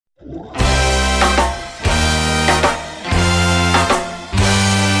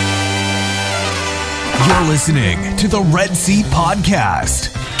You're listening to the Red Seat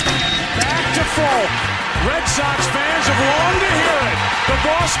Podcast. Back to full. Red Sox fans have longed to hear it. The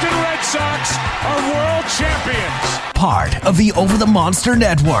Boston Red Sox are world champions. Part of the Over the Monster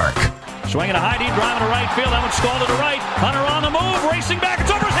Network. Swinging a high deep drive to right field. That one's stalled to the right. Hunter on the move, racing back. It's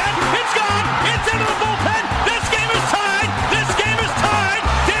over his head. It's gone. It's into the bullpen. This game is tied. This game is tied.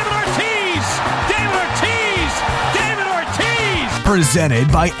 David Ortiz. David Ortiz. David Ortiz. Presented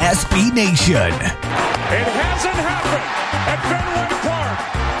by SB Nation. It hasn't happened at Fenway Park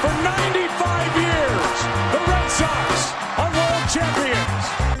for 95 years. The Red Sox are world champions.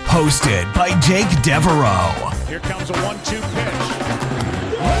 Hosted by Jake Devereaux. Here comes a 1-2 pitch.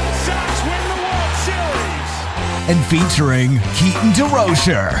 Red Sox win the World Series. And featuring Keaton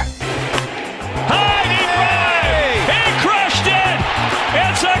DeRocher. High deep drive. He crushed it.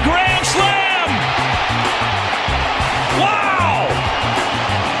 It's a grand slam. Wow.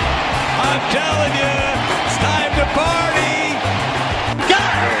 I'm telling you, it's time to party.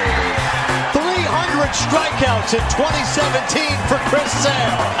 Got it! 300 strikeouts in 2017 for Chris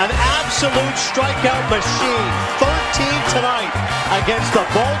Sale. An absolute strikeout machine. 13 tonight against the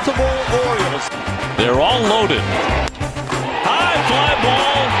Baltimore Orioles. They're all loaded. High fly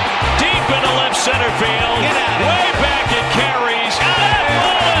ball, deep into left center field. Way back it carries. That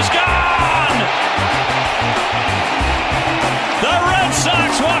ball is gone. The Red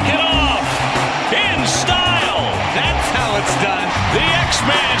Sox walk it off in style. That's how it's done. The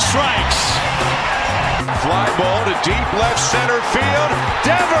X-Man strikes. Fly ball to deep left center field.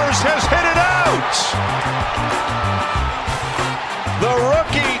 Devers has hit it out. The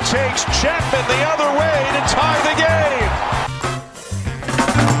rookie takes Chapman the other way to tie the game.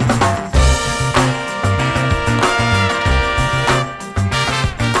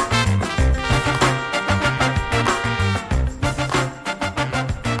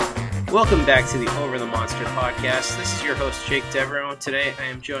 Welcome back to the Over the Monster podcast. This is your host, Jake Devereaux. Today I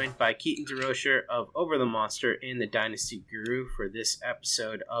am joined by Keaton DeRocher of Over the Monster and the Dynasty Guru for this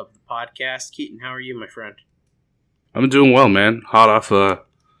episode of the podcast. Keaton, how are you, my friend? I'm doing well, man. Hot off a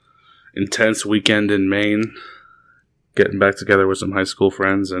intense weekend in Maine. Getting back together with some high school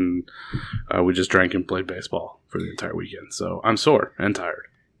friends, and we just drank and played baseball for the entire weekend. So I'm sore and tired.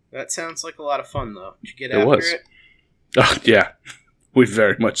 That sounds like a lot of fun, though. Did you get It after was. it? Oh, yeah, we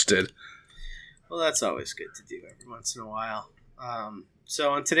very much did. Well, that's always good to do every once in a while.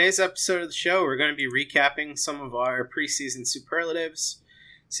 So on today's episode of the show, we're going to be recapping some of our preseason superlatives,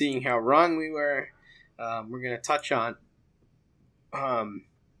 seeing how wrong we were. We're going to touch on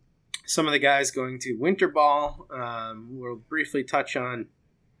some of the guys going to Winter Ball. We'll briefly touch on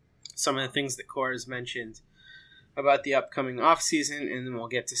some of the things that Cora has mentioned about the upcoming offseason, and then we'll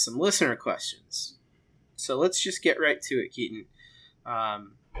get to some listener questions. So let's just get right to it, Keaton.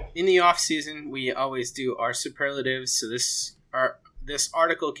 In the offseason, we always do our superlatives. So this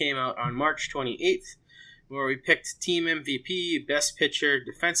article came out on March 28th, where we picked team MVP, best pitcher,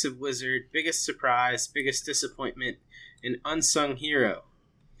 defensive wizard, biggest surprise, biggest disappointment, and unsung hero.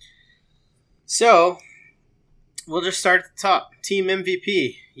 So, we'll just start at the top. Team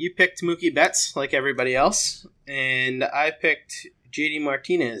MVP. You picked Mookie Betts, like everybody else, and I picked JD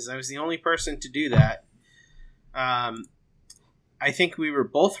Martinez. I was the only person to do that. I think we were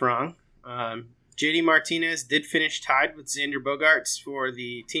both wrong. JD Martinez did finish tied with Xander Bogaerts for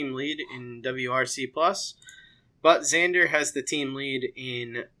the team lead in WRC+, but Xander has the team lead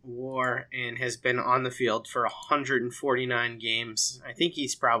in WAR and has been on the field for 149 games. I think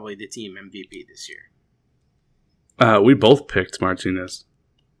he's probably the team MVP this year. We both picked Martinez.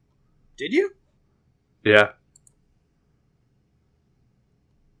 Did you? Yeah.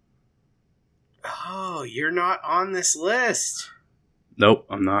 Oh, you're not on this list. Nope,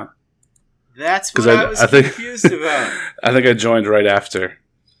 I'm not. That's what I was confused about. I think I joined right after.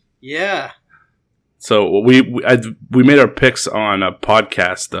 Yeah. So we made our picks on a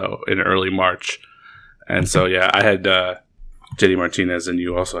podcast though in early March, and so yeah, I had JD Martinez, and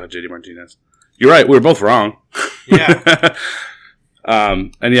you also had JD Martinez. You're right, we were both wrong. Yeah.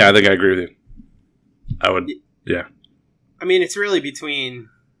 And yeah, I think I agree with you. I would. Yeah. I mean, it's really between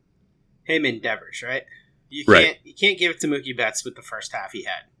him and Devers, right? You can't give it to Mookie Betts with the first half he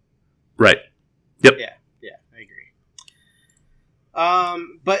had. Right. Yep. Yeah, I agree.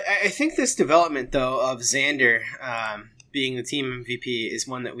 But I think this development, though, of Xander being the team MVP is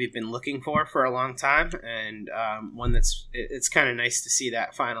one that we've been looking for a long time, and one it's kind of nice to see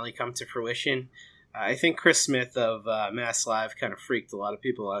that finally come to fruition. I think Chris Smith of Mass Live kind of freaked a lot of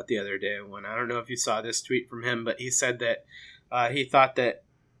people out the other day when, I don't know if you saw this tweet from him, but he said that he thought that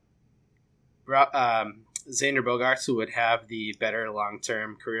Xander Bogaerts would have the better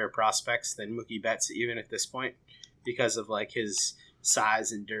long-term career prospects than Mookie Betts, even at this point, because of like his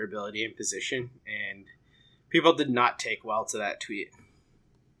size and durability and position. And people did not take well to that tweet.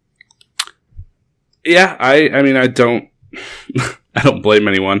 Yeah, I mean, I don't blame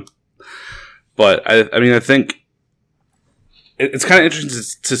anyone, but I think it's kind of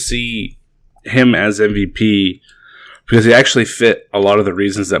interesting to see him as MVP because he actually fit a lot of the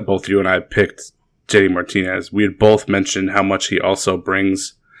reasons that both you and I picked JD Martinez. We had both mentioned how much he also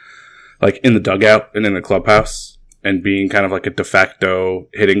brings, like in the dugout and in the clubhouse, and being kind of like a de facto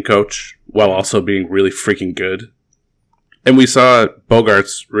hitting coach while also being really freaking good. And we saw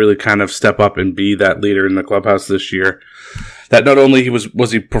Bogaerts really kind of step up and be that leader in the clubhouse this year. That not only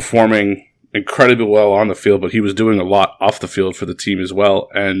was he performing incredibly well on the field, but he was doing a lot off the field for the team as well.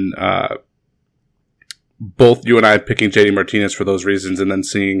 And both you and I picking JD Martinez for those reasons, and then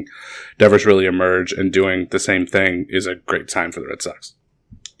seeing Devers really emerge and doing the same thing is a great time for the Red Sox.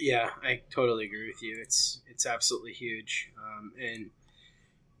 Yeah, I totally agree with you. It's absolutely huge, and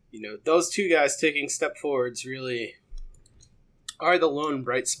those two guys taking step forwards really are the lone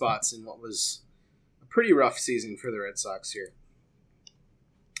bright spots in what was a pretty rough season for the Red Sox here.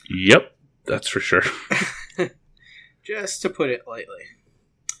 Yep, that's for sure. Just to put it lightly.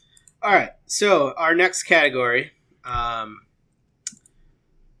 All right, so our next category, so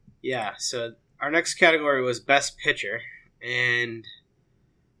our next category was Best Pitcher, and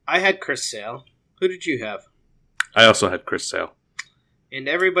I had Chris Sale. Who did you have? I also had Chris Sale. And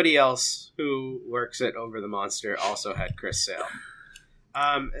everybody else who works at Over the Monster also had Chris Sale.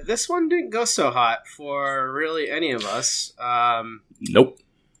 This one didn't go so hot for really any of us. Nope.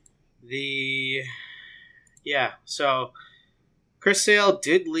 So Chris Sale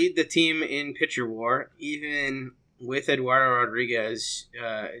did lead the team in pitcher WAR, even with Eduardo Rodriguez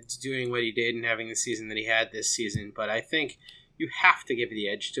doing what he did and having the season that he had this season. But I think you have to give the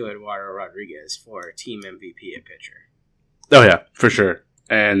edge to Eduardo Rodriguez for team MVP at pitcher. Oh, yeah, for sure.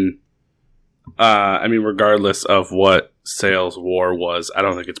 And, regardless of what Sale's WAR was, I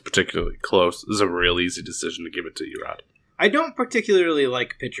don't think it's particularly close. This is a real easy decision to give it to you, Rod. I don't particularly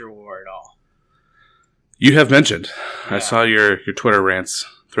like pitcher WAR at all. You have mentioned. Yeah. I saw your Twitter rants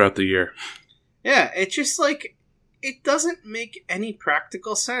throughout the year. Yeah, it's just like, it doesn't make any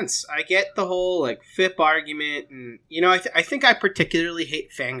practical sense. I get the whole like FIP argument, and I think I particularly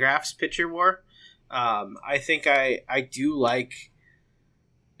hate Fangraphs pitcher WAR. I think I do like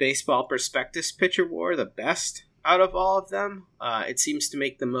Baseball Prospectus pitcher WAR the best out of all of them. It seems to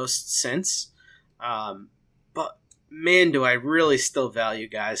make the most sense. But man, do I really still value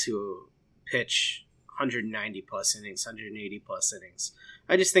guys who pitch 190 plus innings, 180 plus innings.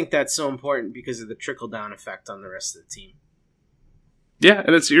 I just think that's so important because of the trickle-down effect on the rest of the team. Yeah,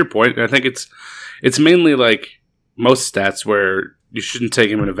 and it's your point. I think it's mainly like most stats where you shouldn't take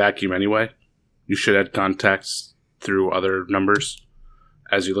them in a vacuum anyway. You should add context through other numbers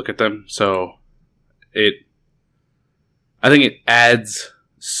as you look at them. So I think it adds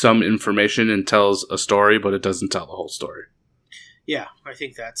some information and tells a story, but it doesn't tell the whole story. Yeah, I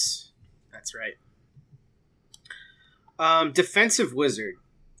think that's right. Defensive Wizard.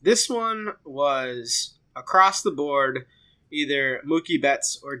 This one was across the board, either Mookie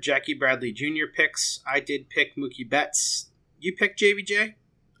Betts or Jackie Bradley Jr. picks. I did pick Mookie Betts. You picked JBJ?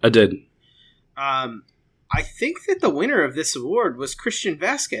 I did. I think that the winner of this award was Christian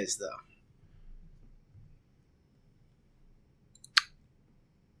Vasquez, though.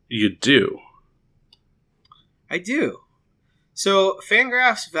 You do? I do. So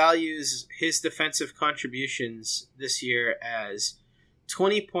Fangraphs values his defensive contributions this year as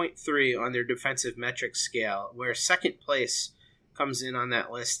 20.3 on their defensive metric scale, where second place comes in on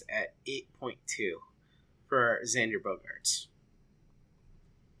that list at 8.2 for Xander Bogaerts.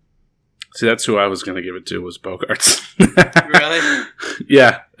 See, that's who I was going to give it to, was Bogaerts. Really?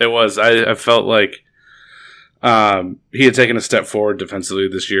 Yeah, it was. I felt like he had taken a step forward defensively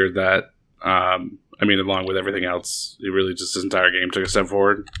this year that, along with everything else, he really just his entire game took a step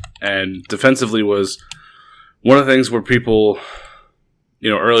forward. And defensively was one of the things where people,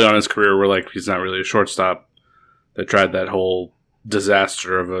 early on in his career were like, he's not really a shortstop. They tried that whole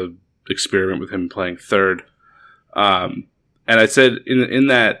disaster of a experiment with him playing third. And I said in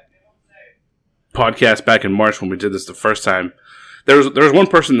that podcast back in March when we did this the first time, there was one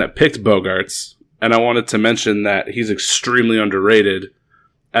person that picked Bogaerts, and I wanted to mention that he's extremely underrated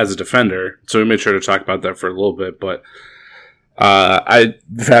as a defender, so we made sure to talk about that for a little bit, but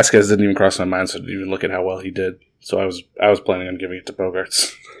Vasquez didn't even cross my mind, so I didn't even look at how well he did. So I was planning on giving it to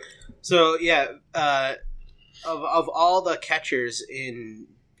Bogaerts. So yeah, of all the catchers in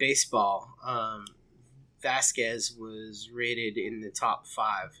baseball, Vasquez was rated in the top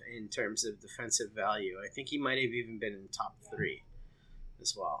 5 in terms of defensive value. I think he might have even been in the top 3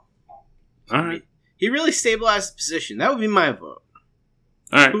 as well. All right. He really stabilized the position. That would be my vote.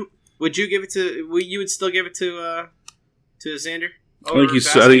 All right. Would you give it to? You would still give it to Xander? I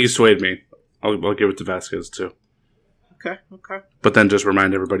think you swayed me. I'll give it to Vasquez too. Okay. But then just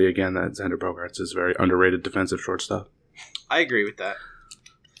remind everybody again that Xander Bogaerts is a very underrated defensive shortstop. I agree with that.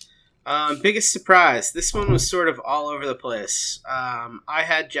 Biggest surprise. This one was sort of all over the place. I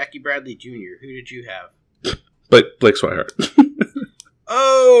had Jackie Bradley Jr. Who did you have? Blake Swihart.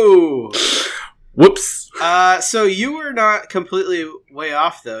 Oh! Whoops. So you were not completely way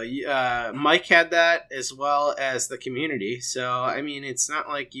off, though. Mike had that as well as the community. So, I mean, it's not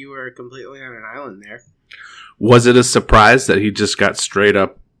like you were completely on an island there. Was it a surprise that he just got straight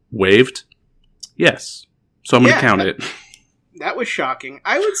up waived? Yes. So I'm going to count it. That was shocking.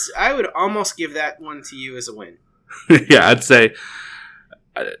 I would almost give that one to you as a win. Yeah, I'd say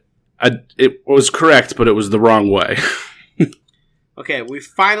it was correct, but it was the wrong way. Okay, we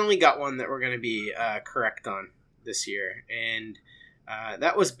finally got one that we're going to be correct on this year, and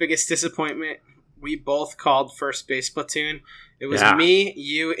that was biggest disappointment. We both called first base platoon. It was me,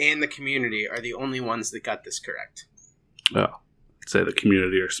 you, and the community are the only ones that got this correct. Oh, I'd say the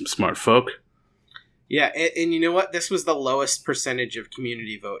community are some smart folk. Yeah, and you know what? This was the lowest percentage of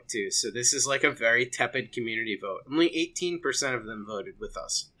community vote, too. So this is like a very tepid community vote. Only 18% of them voted with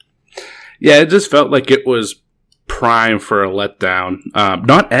us. Yeah, it just felt like it was prime for a letdown.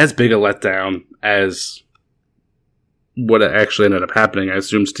 Not as big a letdown as what actually ended up happening. I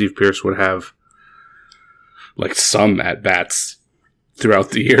assume Steve Pearce would have like some at-bats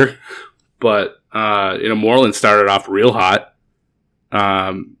throughout the year. But, Moreland started off real hot.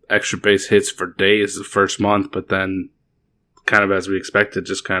 Extra base hits for days the first month, but then kind of as we expected,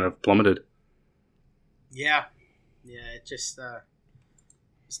 just kind of plummeted. Yeah, it just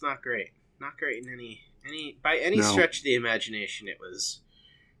it's not great. Not great in any by any stretch of the imagination. It was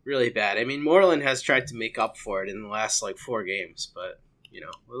really bad. I mean, Moreland has tried to make up for it in the last 4 games, but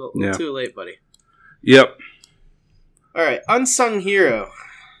a little too late, buddy. Yep. All right, unsung hero.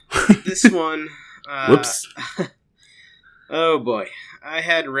 This one. Whoops. Oh boy, I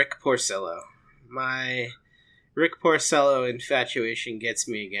had Rick Porcello. My Rick Porcello infatuation gets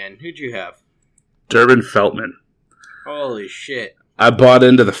me again. Who'd you have? Durbin Feltman. Holy shit. I bought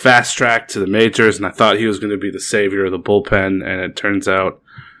into the fast track to the majors, and I thought he was going to be the savior of the bullpen, and it turns out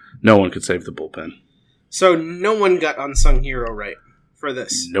no one could save the bullpen. So no one got unsung hero right for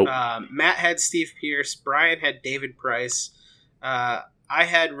this. Nope. Matt had Steve Pearce. Brian had David Price. I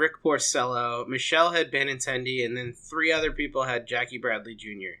had Rick Porcello. Michelle had Benintendi, and then 3 other people had Jackie Bradley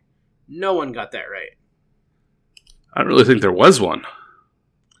Jr. No one got that right. I don't really think there was one.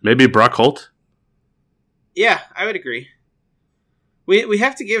 Maybe Brock Holt? Yeah, I would agree. We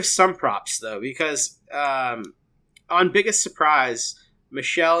have to give some props, though, because on Biggest Surprise,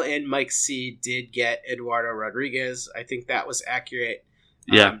 Michelle and Mike C. did get Eduardo Rodriguez. I think that was accurate.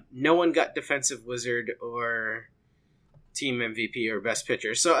 Yeah. No one got Defensive Wizard or Team MVP or Best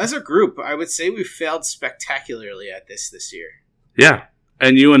Pitcher. So as a group, I would say we failed spectacularly at this year. Yeah.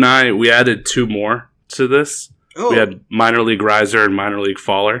 And you and I, we added 2 more to this. Oh. We had Minor League Riser and Minor League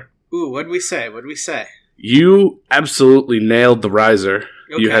Faller. Ooh, what'd we say? You absolutely nailed the Riser.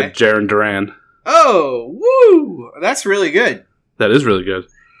 Okay. You had Jarren Duran. Oh, woo! That's really good. That is really good.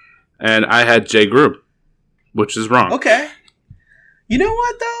 And I had Jay Grube, which is wrong. Okay. You know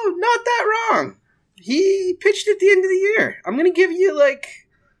what, though? Not that wrong. He pitched at the end of the year. I'm going to give you,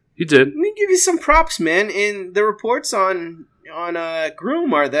 He did. I'm going to give you some props, man. And the reports on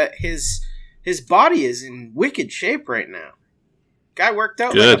Groom are that his body is in wicked shape right now. Guy worked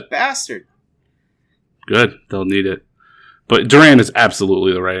out like a bastard. Good. They'll need it. But Duran is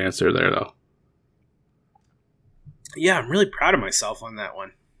absolutely the right answer there, though. Yeah, I'm really proud of myself on that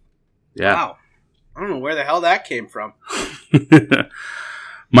one. Yeah. Wow. I don't know where the hell that came from.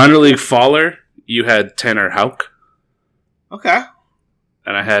 Minor League Faller, you had Tanner Houck. Okay.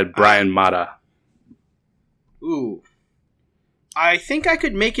 And I had Brian Mata. Ooh. I think I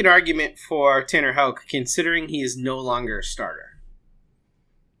could make an argument for Tanner Houck, considering he is no longer a starter.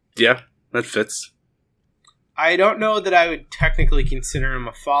 Yeah, that fits. I don't know that I would technically consider him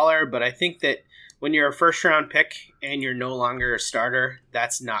a faller, but I think that when you're a first-round pick and you're no longer a starter,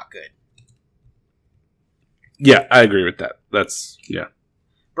 that's not good. Yeah, I agree with that. Yeah.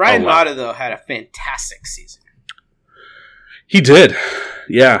 Brian Mata, though, had a fantastic season. He did.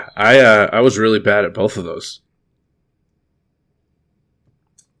 Yeah, I was really bad at both of those.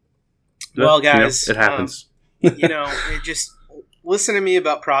 Well, guys, it happens. It just listen to me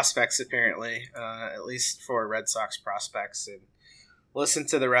about prospects, apparently, at least for Red Sox prospects, and listen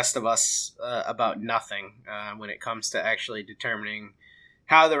to the rest of us about nothing when it comes to actually determining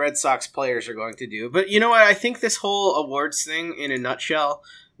how the Red Sox players are going to do. But you know what? I think this whole awards thing, in a nutshell,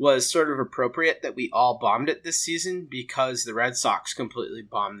 was sort of appropriate that we all bombed it this season because the Red Sox completely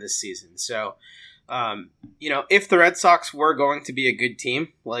bombed this season. So, if the Red Sox were going to be a good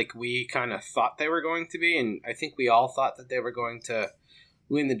team, like we kind of thought they were going to be, and I think we all thought that they were going to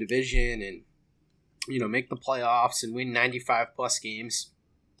win the division and, make the playoffs and win 95-plus games,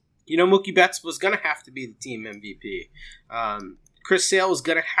 Mookie Betts was going to have to be the team MVP. Chris Sale was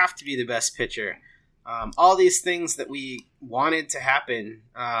going to have to be the best pitcher. All these things that we wanted to happen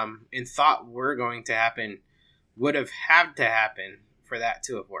and thought were going to happen would have had to happen for that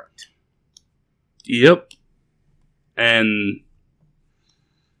to have worked. Yep. And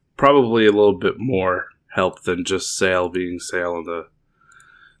probably a little bit more help than just Sale being Sale on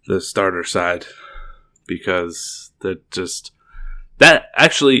the starter side. Because that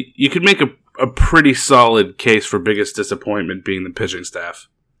actually, you could make a pretty solid case for biggest disappointment being the pitching staff.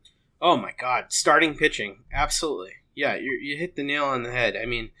 Oh my God, starting pitching, absolutely. Yeah, you hit the nail on the head. I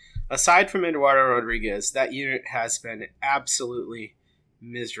mean, aside from Eduardo Rodriguez, that unit has been absolutely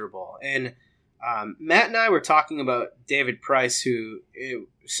miserable. And Matt and I were talking about David Price, who,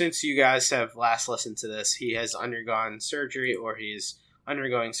 since you guys have last listened to this, he has undergone surgery, or he's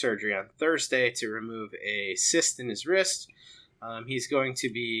undergoing surgery on Thursday to remove a cyst in his wrist. He's going to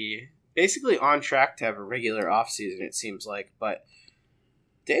be basically on track to have a regular offseason, it seems like. But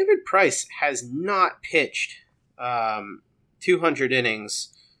David Price has not pitched 200 innings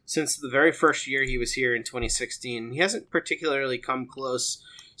since the very first year he was here in 2016. He hasn't particularly come close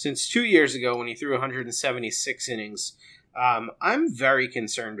since 2 years ago when he threw 176 innings. I'm very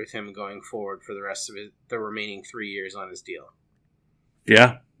concerned with him going forward for the rest of the remaining 3 years on his deal.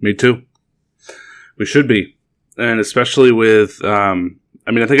 Yeah, me too. We should be. And especially with, I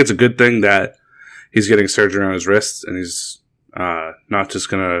think it's a good thing that he's getting surgery on his wrist and he's not just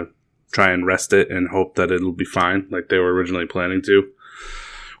going to try and rest it and hope that it'll be fine like they were originally planning to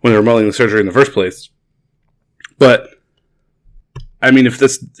when they were mulling the surgery in the first place. But, if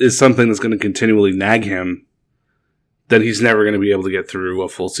this is something that's going to continually nag him, then he's never going to be able to get through a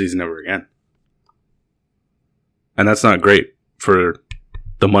full season ever again. And that's not great for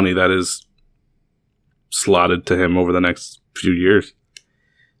the money that is slotted to him over the next few years.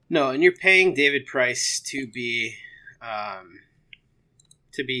 No, and you're paying David Price to be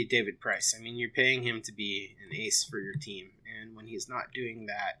David Price. You're paying him to be an ace for your team, and when he's not doing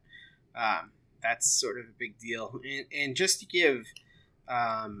that, that's sort of a big deal. And just to give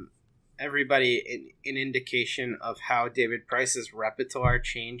everybody an indication of how David Price's repertoire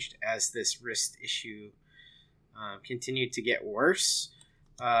changed as this wrist issue continued to get worse.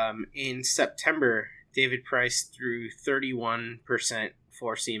 In September, David Price threw 31%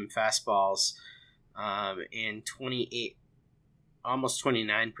 four-seam fastballs and 28, almost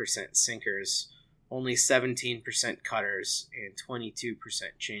 29% sinkers, only 17% cutters, and 22%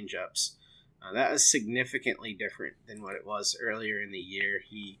 changeups. That is significantly different than what it was earlier in the year.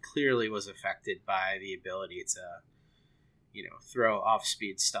 He clearly was affected by the ability to, throw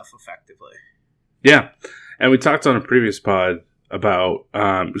off-speed stuff effectively. Yeah, and we talked on a previous pod about,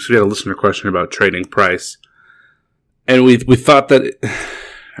 so we had a listener question about trading Price, and we thought that,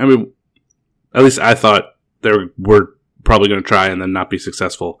 at least I thought they were probably going to try and then not be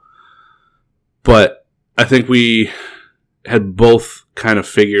successful, but I think we had both kind of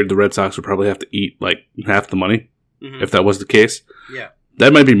figured the Red Sox would probably have to eat like half the money, if that was the case. Yeah.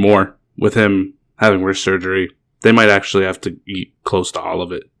 That might be more with him having wrist surgery. They might actually have to eat close to all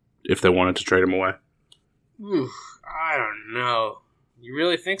of it if they wanted to trade him away. I don't know. You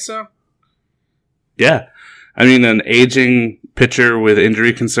really think so? Yeah. An aging pitcher with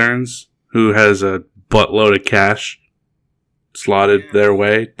injury concerns who has a buttload of cash slotted their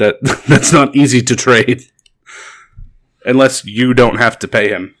way, that's not easy to trade. Unless you don't have to pay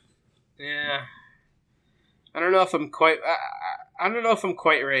him. Yeah. I don't know if I'm quite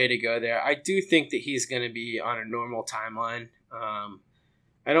ready to go there. I do think that he's going to be on a normal timeline.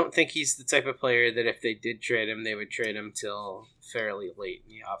 I don't think he's the type of player that if they did trade him, they would trade him till fairly late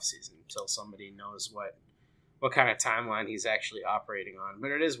in the offseason, until somebody knows what kind of timeline he's actually operating on.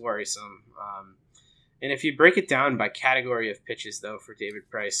 But it is worrisome. And if you break it down by category of pitches, though, for David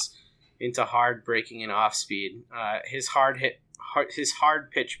Price into hard, breaking, and off speed, his hard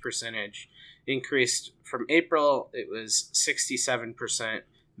pitch percentage increased from April. It was 67%,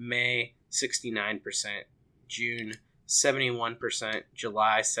 May 69%, June 71%,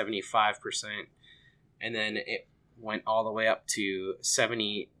 July 75%, and then it went all the way up to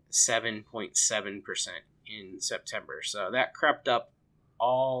 77.7% in September. So that crept up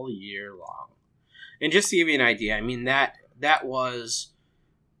all year long. And just to give you an idea, I mean, that was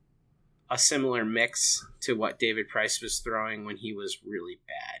a similar mix to what David Price was throwing when he was really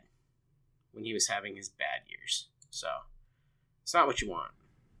bad, when he was having his bad years. So it's not what you want.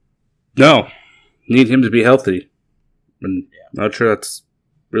 No. Need him to be healthy. I'm not sure that's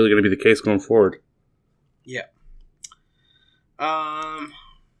really going to be the case going forward. Yeah. All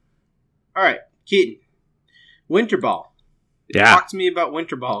right, Keaton. Winterball. Yeah. Talk to me about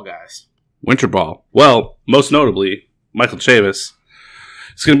Winterball, guys. Winterball. Well, most notably, Michael Chavis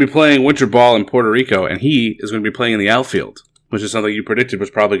is going to be playing Winterball in Puerto Rico, and he is going to be playing in the outfield, which is something you predicted was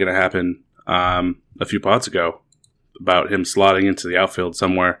probably going to happen a few pods ago, about him slotting into the outfield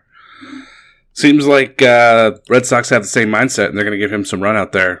somewhere. Seems like Red Sox have the same mindset, and they're going to give him some run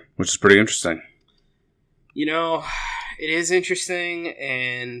out there, which is pretty interesting. You know, it is interesting,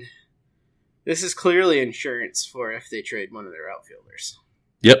 and this is clearly insurance for if they trade one of their outfielders.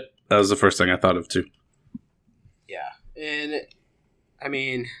 Yep, that was the first thing I thought of, too. Yeah, and, I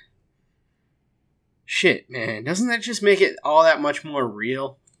mean, shit, man. Doesn't that just make it all that much more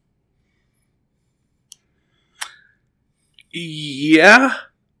real? Yeah,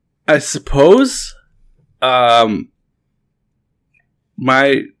 I suppose. I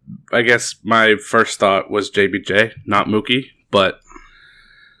guess my first thought was JBJ, not Mookie, but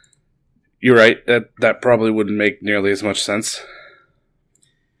you're right. That probably wouldn't make nearly as much sense.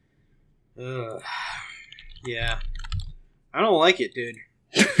 Yeah. I don't like it, dude.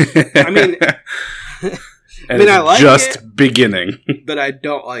 I mean, I like just it, beginning. but I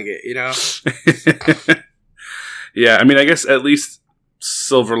don't like it, you know? Yeah, I mean, I guess at least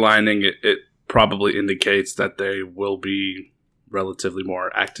silver lining, it probably indicates that they will be relatively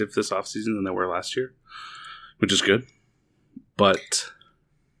more active this offseason than they were last year, which is good. But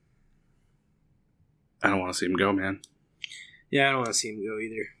I don't want to see him go, man. Yeah, I don't want to see him go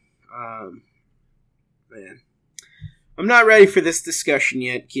either. Man. I'm not ready for this discussion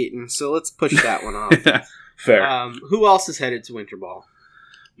yet, Keaton, so let's push that one off. Fair. Who else is headed to Winterball?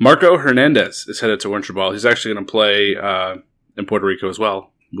 Marco Hernandez is headed to Winterball. He's actually going to play in Puerto Rico as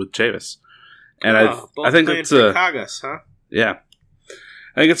well with Chavis. And I think that's Chicago's, huh? Yeah.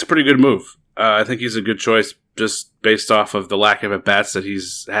 I think it's a pretty good move. I think he's a good choice just based off of the lack of at-bats that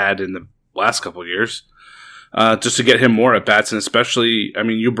he's had in the last couple of years. Just to get him more at-bats, and especially, I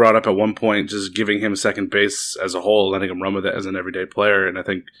mean, you brought up at one point just giving him second base as a whole, letting him run with it as an everyday player, and I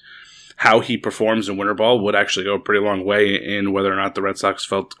think how he performs in Winterball would actually go a pretty long way in whether or not the Red Sox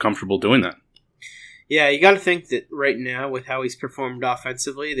felt comfortable doing that. Yeah, you got to think that right now, with how he's performed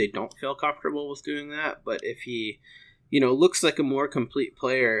offensively, they don't feel comfortable with doing that, but if he, looks like a more complete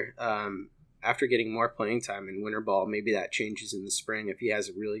player after getting more playing time in Winterball, maybe that changes in the spring if he has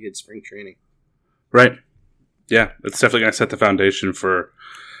a really good spring training. Right. Yeah, it's definitely going to set the foundation for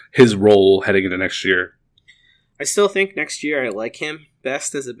his role heading into next year. I still think next year I like him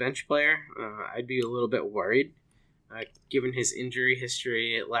best as a bench player. I'd be a little bit worried, given his injury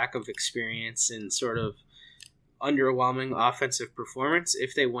history, lack of experience, and sort of underwhelming offensive performance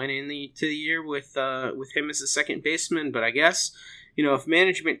if they went into the year with him as a second baseman. But I guess, if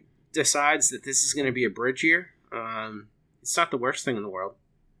management decides that this is going to be a bridge year, it's not the worst thing in the world.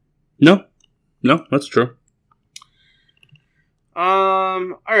 No, that's true.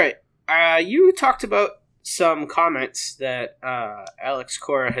 All right. You talked about some comments that Alex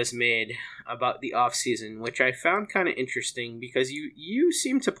Cora has made about the offseason, which I found kind of interesting because you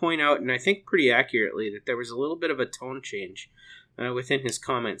seem to point out, and I think pretty accurately, that there was a little bit of a tone change within his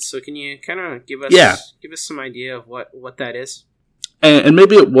comments. So can you kind of give us some idea of what that is? And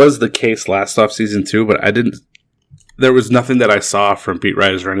maybe it was the case last offseason too, but there was nothing that I saw from beat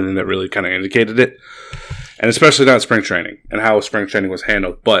writers or anything that really kind of indicated it. And especially not spring training and how spring training was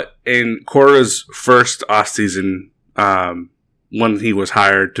handled. But in Cora's first offseason, when he was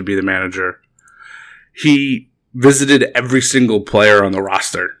hired to be the manager, he visited every single player on the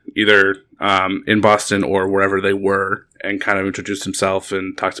roster, either in Boston or wherever they were, and kind of introduced himself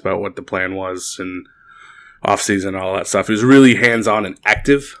and talked about what the plan was and offseason and all that stuff. He was really hands-on and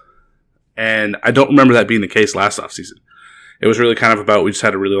active. And I don't remember that being the case last offseason. It was really kind of about, we just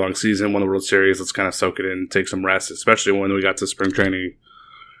had a really long season, won the World Series, let's kind of soak it in, take some rest, especially when we got to spring training.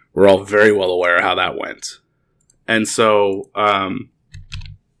 We're all very well aware of how that went. And so,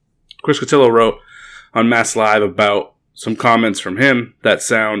 Chris Cotillo wrote on Mass Live about some comments from him that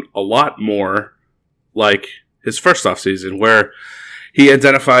sound a lot more like his first offseason, where he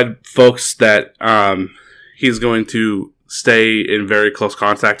identified folks that he's going to stay in very close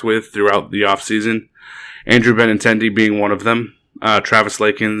contact with throughout the offseason. Andrew Benintendi being one of them. Travis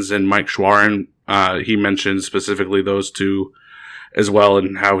Lakins and Mike Schwarin, he mentioned specifically those two as well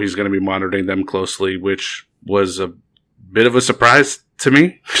and how he's going to be monitoring them closely, which was a bit of a surprise to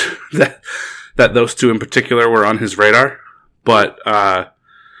me that those two in particular were on his radar. But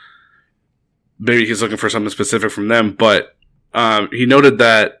maybe he's looking for something specific from them. But he noted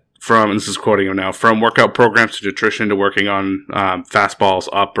that and this is quoting him now, from workout programs to nutrition to working on fastballs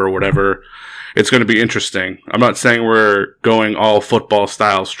up or whatever, it's going to be interesting. I'm not saying we're going all football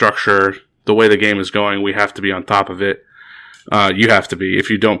style structure. The way the game is going, we have to be on top of it. You have to be. If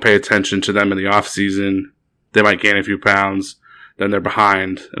you don't pay attention to them in the off season, they might gain a few pounds, then they're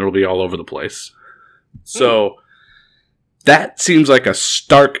behind, and it'll be all over the place. So that seems like a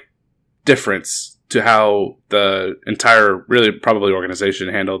stark difference to how the entire, really probably organization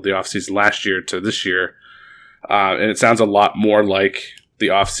handled the offseason last year to this year. And it sounds a lot more like the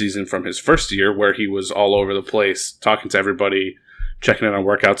offseason from his first year, where he was all over the place, talking to everybody, checking in on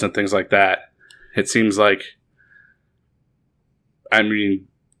workouts and things like that. It seems like,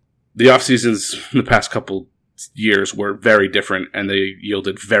 the off-seasons in the past couple years were very different, and they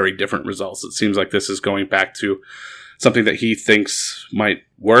yielded very different results. It seems like this is going back to something that he thinks might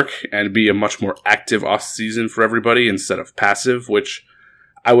work and be a much more active off-season for everybody instead of passive, which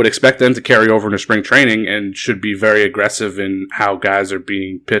I would expect them to carry over into spring training and should be very aggressive in how guys are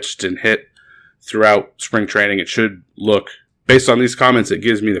being pitched and hit throughout spring training. It should look, based on these comments, it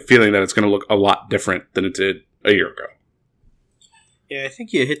gives me the feeling that it's going to look a lot different than it did a year ago. Yeah, I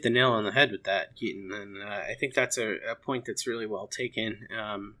think you hit the nail on the head with that, Keaton, and I think that's a point that's really well taken.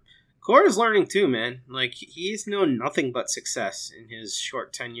 Cora's learning too, man. Like, he's known nothing but success in his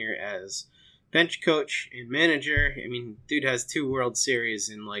short tenure as bench coach and manager. I mean, dude has 2 World Series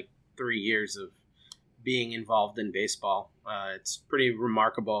in 3 years of being involved in baseball. It's pretty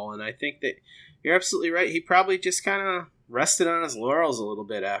remarkable, and I think that you're absolutely right. He probably just kind of rested on his laurels a little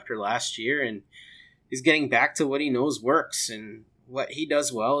bit after last year, and he's getting back to what he knows works, and what he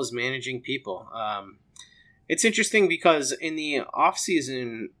does well is managing people. It's interesting because in the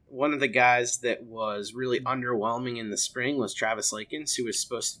offseason, one of the guys that was really underwhelming in the spring was Travis Lakins, who was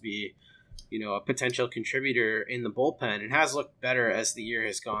supposed to be, a potential contributor in the bullpen, and has looked better as the year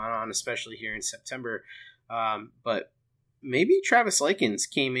has gone on, especially here in September. But maybe Travis Lakins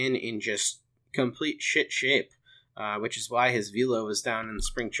came in just complete shit shape, which is why his velo was down in the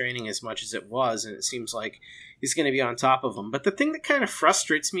spring training as much as it was, and it seems like he's going to be on top of him. But the thing that kind of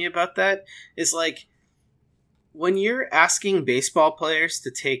frustrates me about that is, when you're asking baseball players to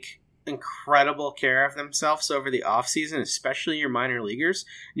take incredible care of themselves over the offseason, especially your minor leaguers,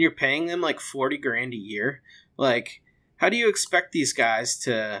 and you're paying them $40,000 a year, how do you expect these guys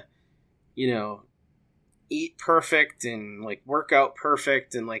to, eat perfect and work out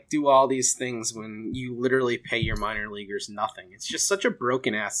perfect and do all these things when you literally pay your minor leaguers nothing? It's just such a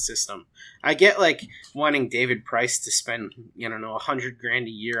broken ass system. I get wanting David Price to spend $100,000 a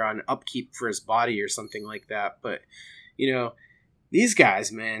year on upkeep for his body or something like that, but these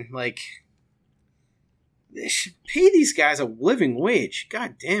guys, man, they should pay these guys a living wage.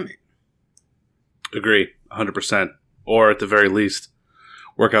 God damn it. Agree 100%. Or at the very least,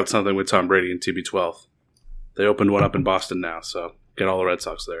 work out something with Tom Brady and TB12. They opened one up in Boston now, so get all the Red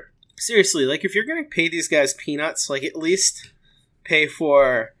Sox there. Seriously, if you're going to pay these guys peanuts, at least pay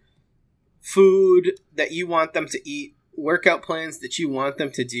for food that you want them to eat, workout plans that you want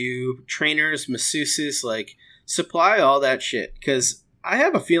them to do, trainers, masseuses, supply all that shit. Because I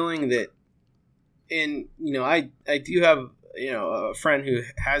have a feeling that I do have, a friend who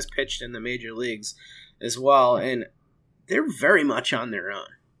has pitched in the major leagues as well, and they're very much on their own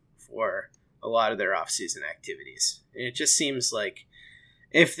for a lot of their off-season activities. And it just seems like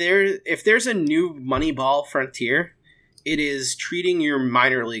if there's a new Moneyball frontier, it is treating your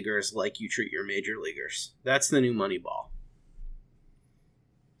minor leaguers like you treat your major leaguers. That's the new Moneyball.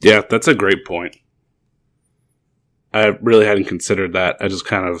 Yeah, that's a great point. I really hadn't considered that. I just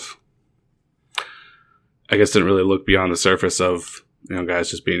didn't really look beyond the surface of guys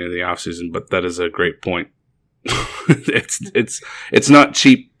just being in the off-season, but that is a great point. It's not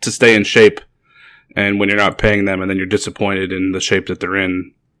cheap to stay in shape. And when you're not paying them and then you're disappointed in the shape that they're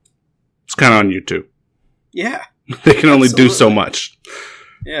in, it's kind of on you too. Yeah. They can only do so much.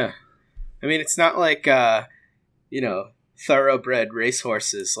 Yeah. I mean, it's not like, thoroughbred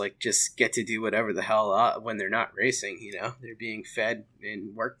racehorses just get to do whatever the hell when they're not racing, They're being fed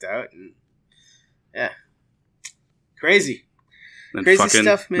and worked out. And yeah. Crazy. And crazy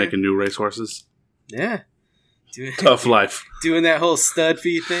stuff, man. Making new racehorses. Yeah. Tough life. Doing that whole stud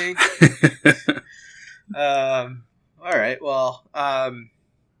fee thing. All right. Well,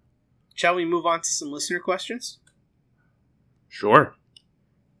 shall we move on to some listener questions? Sure.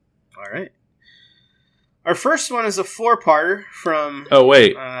 All right. Our first one is a 4-parter from... Oh,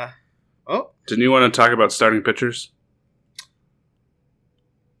 wait. Oh. Didn't you want to talk about starting pitchers?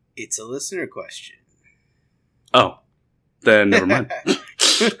 It's a listener question. Oh. Then never mind.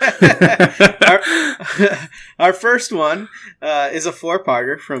 Our first one is a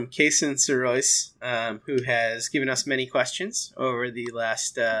 4-parter from Keaton DeRocher, who has given us many questions over the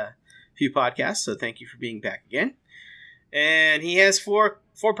last few podcasts, so thank you for being back again. And he has four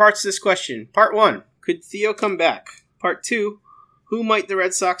parts to this question. Part 1, could Theo come back? Part 2, who might the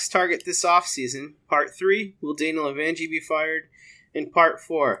Red Sox target this offseason? Part 3, will Dana Lavangie be fired? And Part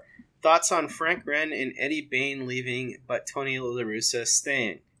 4, thoughts on Frank Wren and Eddie Bain leaving, but Tony La Russa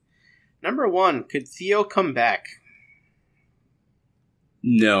staying. Number 1, could Theo come back?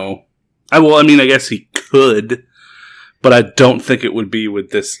 No. I guess he could, but I don't think it would be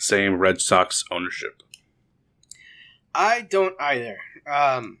with this same Red Sox ownership. I don't either.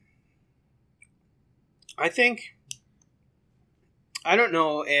 I don't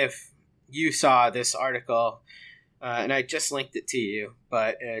know if you saw this article, and I just linked it to you,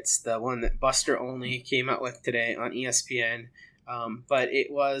 but it's the one that Buster Olney came out with today on ESPN. But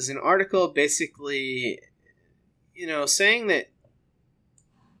it was an article basically, saying that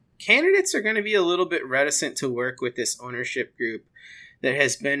candidates are going to be a little bit reticent to work with this ownership group that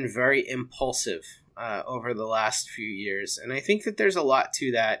has been very impulsive over the last few years. And I think that there's a lot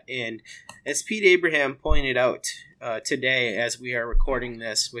to that. And as Pete Abraham pointed out today, as we are recording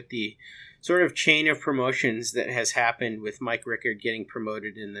this, with the sort of chain of promotions that has happened with Mike Rickard getting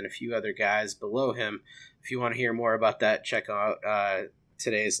promoted and then a few other guys below him. If you want to hear more about that, check out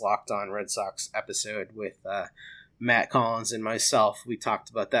today's Locked On Red Sox episode with Matt Collins and myself. We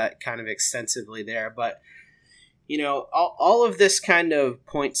talked about that kind of extensively there. But, all of this kind of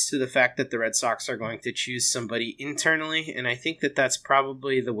points to the fact that the Red Sox are going to choose somebody internally. And I think that that's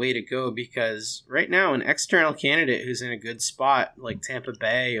probably the way to go, because right now an external candidate who's in a good spot like Tampa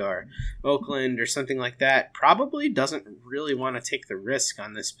Bay or Oakland or something like that probably doesn't really want to take the risk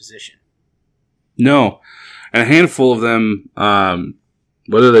on this position. No. And a handful of them,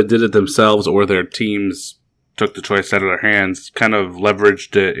 whether they did it themselves or their teams took the choice out of their hands, kind of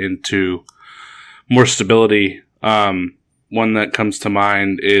leveraged it into more stability. One that comes to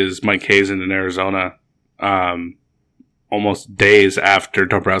mind is Mike Hazen in Arizona. Almost days after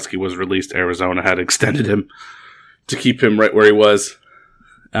Dombrowski was released, Arizona had extended him to keep him right where he was.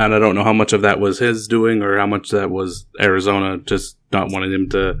 And I don't know how much of that was his doing or how much that was Arizona just not wanting him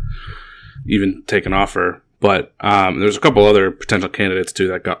to even take an offer. But there's a couple other potential candidates too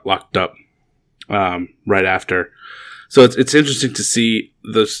that got locked up right after. So it's interesting to see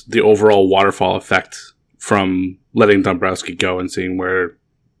the overall waterfall effect from letting Dombrowski go and seeing where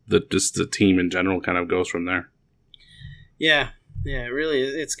the team in general kind of goes from there. Yeah, really,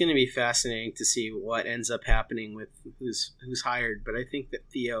 it's going to be fascinating to see what ends up happening with who's hired. But I think that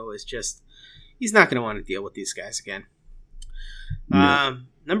Theo is he's not going to want to deal with these guys again. No.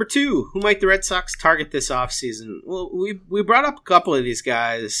 Number 2, who might the Red Sox target this offseason? Well, we brought up a couple of these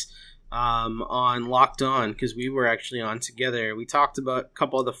guys on Locked On because we were actually on together. We talked about a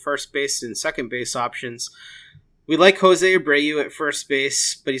couple of the first base and second base options. We like Jose Abreu at first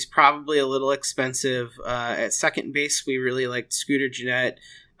base, but he's probably a little expensive. At second base, we really liked Scooter Gennett,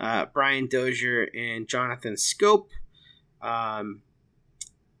 Brian Dozier, and Jonathan Scope.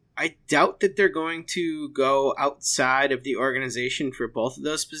 I doubt that they're going to go outside of the organization for both of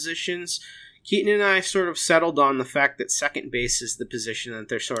those positions. Keaton and I sort of settled on the fact that second base is the position that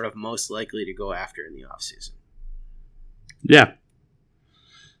they're sort of most likely to go after in the offseason. Yeah.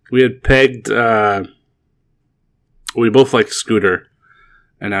 We had pegged... we both like Scooter,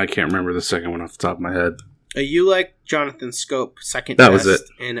 and I can't remember the second one off the top of my head. You liked Jonathan Scope, second that best. That was it.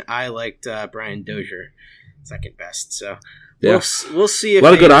 And I liked Brian Dozier, second best. So yeah. we'll see if a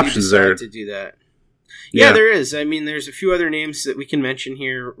lot of good options there to do that. Yeah, there is. I mean, there's a few other names that we can mention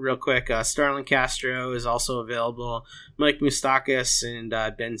here real quick. Starlin Castro is also available. Mike Moustakas and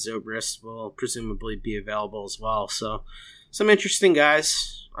Ben Zobrist will presumably be available as well. So some interesting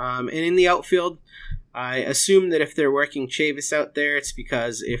guys. And in the outfield, I assume that if they're working Chavis out there, it's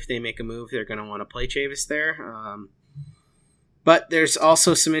because if they make a move, they're going to want to play Chavis there. But there's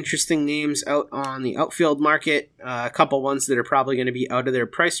also some interesting names out on the outfield market. A couple ones that are probably going to be out of their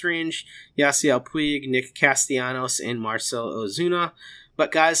price range. Yasiel Puig, Nick Castellanos, and Marcel Ozuna.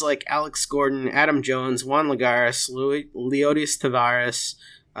 But guys like Alex Gordon, Adam Jones, Juan Lagares, Leodis Tavares,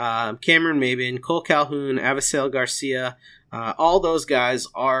 Cameron Maybin, Cole Calhoun, Avisail Garcia, all those guys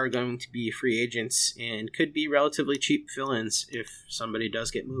are going to be free agents and could be relatively cheap fill-ins if somebody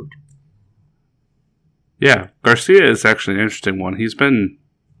does get moved. Yeah, Garcia is actually an interesting one. He's been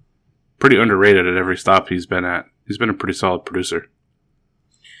pretty underrated at every stop he's been at. He's been a pretty solid producer.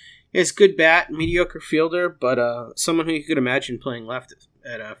 He's good bat, mediocre fielder, but someone who you could imagine playing left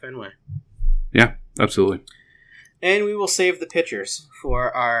at Fenway. Yeah, absolutely. And we will save the pitchers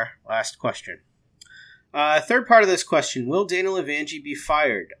for our last question. Third part of this question, will Dana Levangie be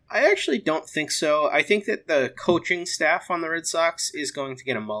fired? I actually don't think so. I think that the coaching staff on the Red Sox is going to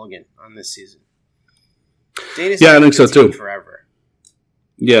get a mulligan on this season. Dana's I think so too. Forever.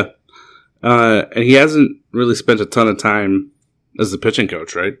 Yeah. And he hasn't really spent a ton of time as the pitching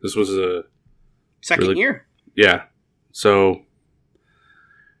coach, right? This was a second year. Yeah. So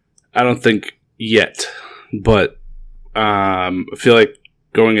I don't think yet, but I feel like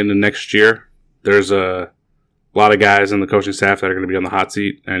going into next year, there's a lot of guys in the coaching staff that are going to be on the hot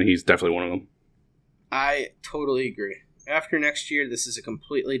seat, and he's definitely one of them. I totally agree. After next year, this is a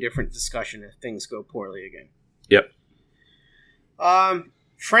completely different discussion if things go poorly again. Yep.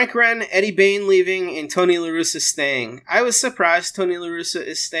 Frank Wren, Eddie Bain leaving, and Tony La Russa staying. I was surprised Tony La Russa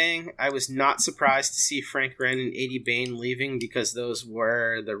is staying. I was not surprised to see Frank Wren and Eddie Bain leaving because those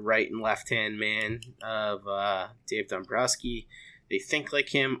were the right and left-hand man of Dave Dombrowski. They think like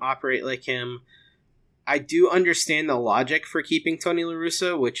him, operate like him. I do understand the logic for keeping Tony La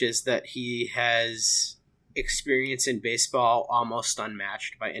Russa, which is that he has experience in baseball almost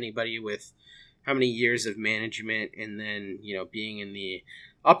unmatched by anybody with how many years of management and then, being in the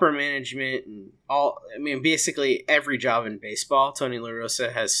upper management and basically every job in baseball Tony La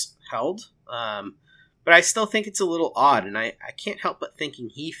Russa has held. But I still think it's a little odd, and I can't help but thinking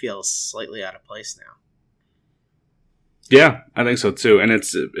he feels slightly out of place now. Yeah, I think so too. And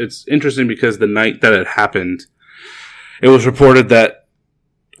it's interesting because the night that it happened, it was reported that,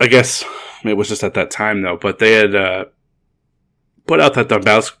 I guess it was just at that time though, but they had put out that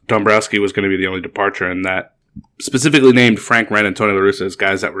Dombrowski was going to be the only departure, and that specifically named Frank Wren and Tony La Russa as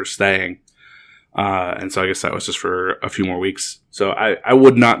guys that were staying. And so I guess that was just for a few more weeks. So I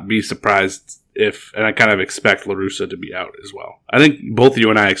would not be surprised and I kind of expect La Russa to be out as well. I think both you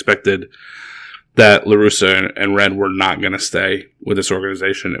and I expected that La Russa and Wren were not going to stay with this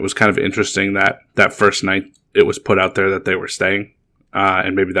organization. It was kind of interesting that first night it was put out there that they were staying.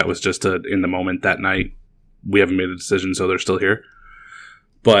 And maybe that was just in the moment that night. We haven't made a decision, so they're still here.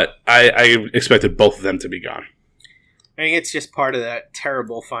 But I expected both of them to be gone. I think it's just part of that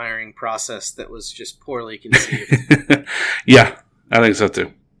terrible firing process that was just poorly conceived. Yeah, I think so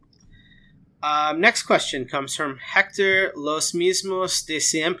too. Next question comes from Hector Los Mismos de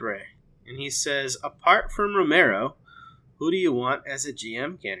Siempre. And he says, apart from Romero, who do you want as a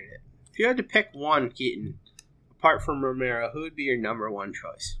GM candidate? If you had to pick one, Keaton, apart from Romero, who would be your number one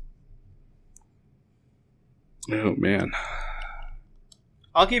choice? Oh, man.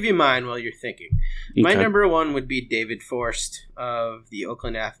 I'll give you mine while you're thinking. Okay. My number one would be David Forst of the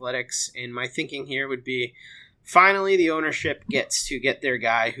Oakland Athletics. And my thinking here would be, finally the ownership gets to get their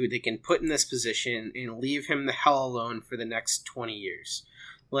guy who they can put in this position and leave him the hell alone for the next 20 years.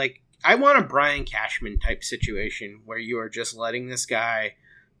 Like, I want a Brian Cashman type situation where you are just letting this guy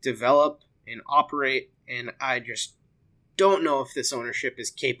develop and operate, and I just don't know if this ownership is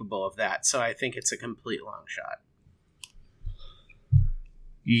capable of that, so I think it's a complete long shot.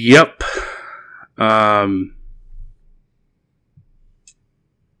 Yep. I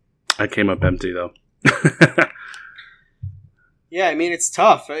came up empty, though. Yeah, it's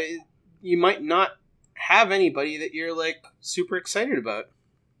tough. You might not have anybody that you're, super excited about.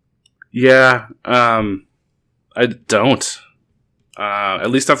 Yeah, I don't. At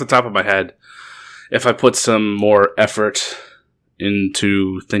least off the top of my head. If I put some more effort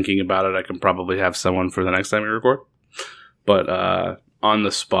into thinking about it, I can probably have someone for the next time we record. But on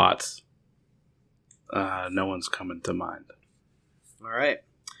the spot, no one's coming to mind. All right.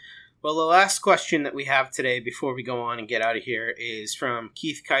 Well, the last question that we have today before we go on and get out of here is from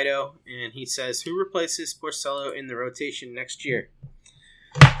Keith Kaito, and he says, who replaces Porcello in the rotation next year?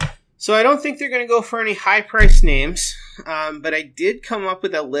 So I don't think they're going to go for any high-priced names, but I did come up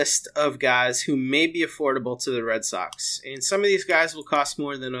with a list of guys who may be affordable to the Red Sox. And some of these guys will cost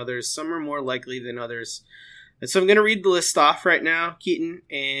more than others. Some are more likely than others. And so I'm going to read the list off right now, Keaton.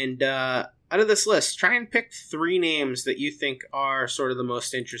 And out of this list, try and pick 3 names that you think are sort of the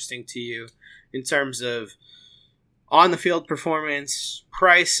most interesting to you in terms of on-the-field performance,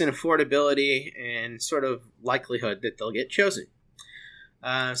 price and affordability, and sort of likelihood that they'll get chosen.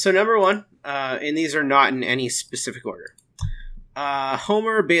 So number 1, and these are not in any specific order.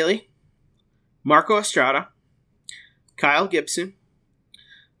 Homer Bailey, Marco Estrada, Kyle Gibson,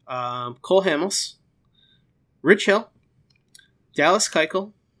 Cole Hamels, Rich Hill, Dallas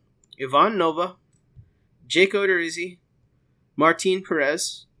Keuchel, Ivan Nova, Jake Odorizzi, Martin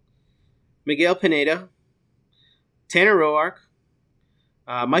Perez, Miguel Pineda, Tanner Roark,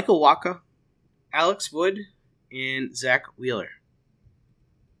 Michael Wacha, Alex Wood, and Zach Wheeler.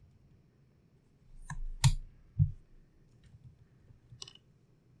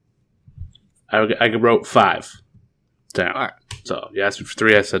 I wrote 5 down. All right. So you asked me for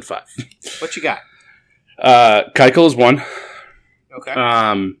 3, I said 5. What you got? Keuchel is 1.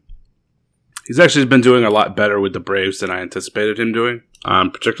 Okay. He's actually been doing a lot better with the Braves than I anticipated him doing,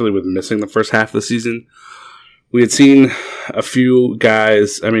 particularly with missing the first half of the season. We had seen a few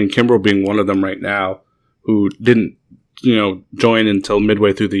guys, Kimbrel being one of them right now, who didn't, join until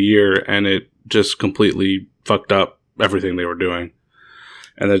midway through the year, and it just completely fucked up everything they were doing.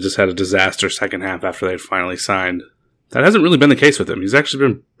 And they just had a disaster second half after they'd finally signed. That hasn't really been the case with him. He's actually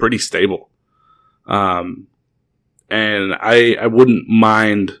been pretty stable. And I wouldn't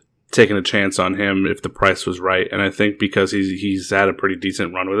mind taking a chance on him if the price was right. And I think because he's had a pretty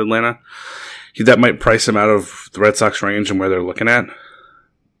decent run with Atlanta, that might price him out of the Red Sox range and where they're looking at.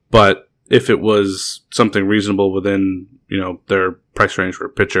 But if it was something reasonable within, their price range for a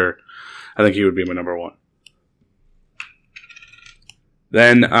pitcher, I think he would be my number 1.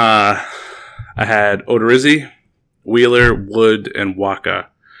 Then I had Odorizzi, Wheeler, Wood, and Wacha.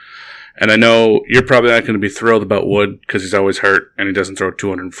 And I know you're probably not going to be thrilled about Wood because he's always hurt and he doesn't throw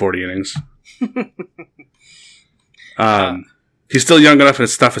 240 innings. He's still young enough and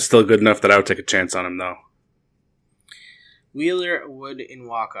his stuff is still good enough that I would take a chance on him, though. Wheeler, Wood, and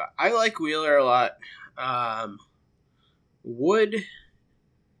Wacha. I like Wheeler a lot. Wood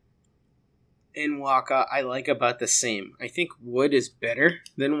and Wacha, I like about the same. I think Wood is better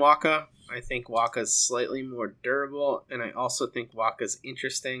than Wacha. I think Waka's slightly more durable, and I also think Waka's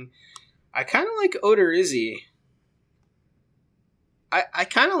interesting. I kind of like Odorizzi. I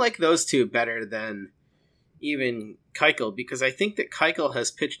kind of like those two better than even Keuchel, because I think that Keuchel has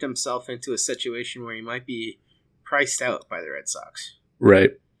pitched himself into a situation where he might be priced out by the Red Sox.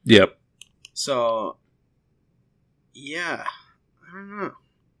 Right. Yep. So, yeah, I don't know.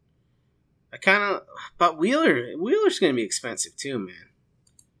 But Wheeler's going to be expensive too, man.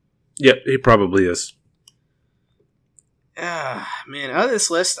 Yep, he probably is. Man, out of this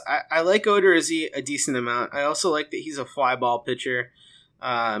list, I like Odorizzi a decent amount. I also like that he's a fly ball pitcher,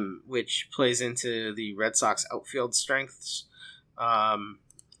 which plays into the Red Sox outfield strengths. And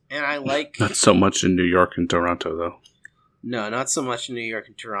I like... Not so much in New York and Toronto, though. No, not so much in New York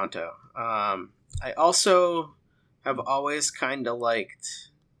and Toronto. I also have always kind of liked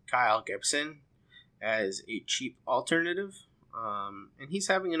Kyle Gibson as a cheap alternative. And he's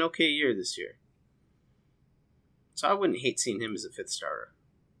having an okay year this year. So I wouldn't hate seeing him as a 5th starter.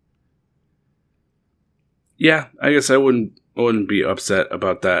 Yeah, I guess I wouldn't be upset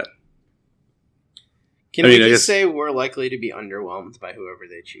about that. Can we just say we're likely to be underwhelmed by whoever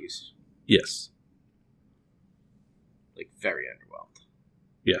they choose? Yes. Like, very underwhelmed.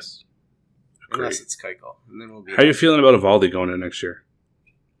 Yes. Agreed. Unless it's Keuchel. And then we'll be. How are you feeling about Eovaldi going in next year?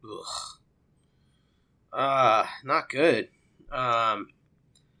 Not good.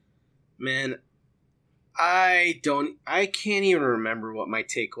 Man, I can't even remember what my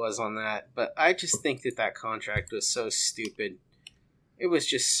take was on that, but I just think that contract was so stupid. It was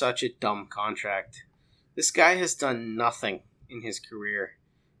just such a dumb contract. This guy has done nothing in his career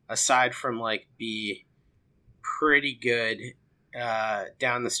aside from be pretty good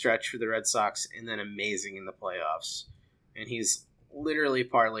down the stretch for the Red Sox and then amazing in the playoffs. And he's literally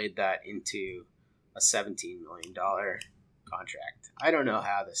parlayed that into a $17 million contract. I don't know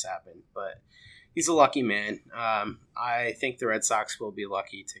how this happened, but he's a lucky man. I think the Red Sox will be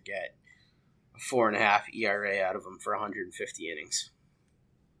lucky to get a 4.5 ERA out of him for 150 innings.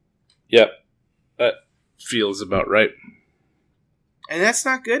 Yep. That feels about right. And that's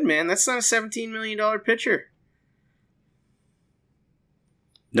not good, man. That's not a $17 million pitcher.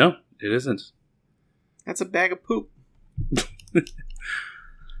 No, it isn't. That's a bag of poop.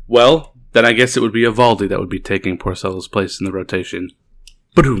 Well, then I guess it would be Eovaldi that would be taking Porcello's place in the rotation.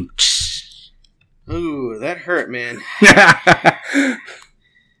 Ba-doom. Ooh, that hurt, man.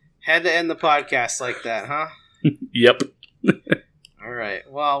 Had to end the podcast like that, huh? Yep. All right.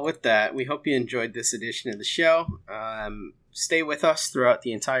 Well, with that, we hope you enjoyed this edition of the show. Stay with us throughout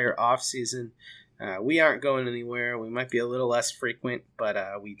the entire off season. We aren't going anywhere. We might be a little less frequent, but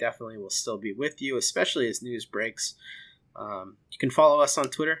we definitely will still be with you, especially as news breaks. You can follow us on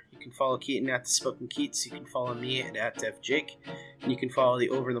Twitter. You can follow Keaton at the Spoken Keats. You can follow me at DevJake. And you can follow the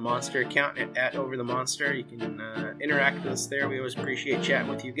Over the Monster account at Over the Monster. You can interact with us there. We always appreciate chatting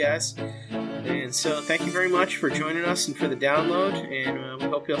with you guys. And so thank you very much for joining us and for the download. And we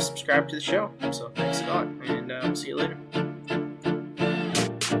hope you'll subscribe to the show. So thanks a lot. And we'll see you later.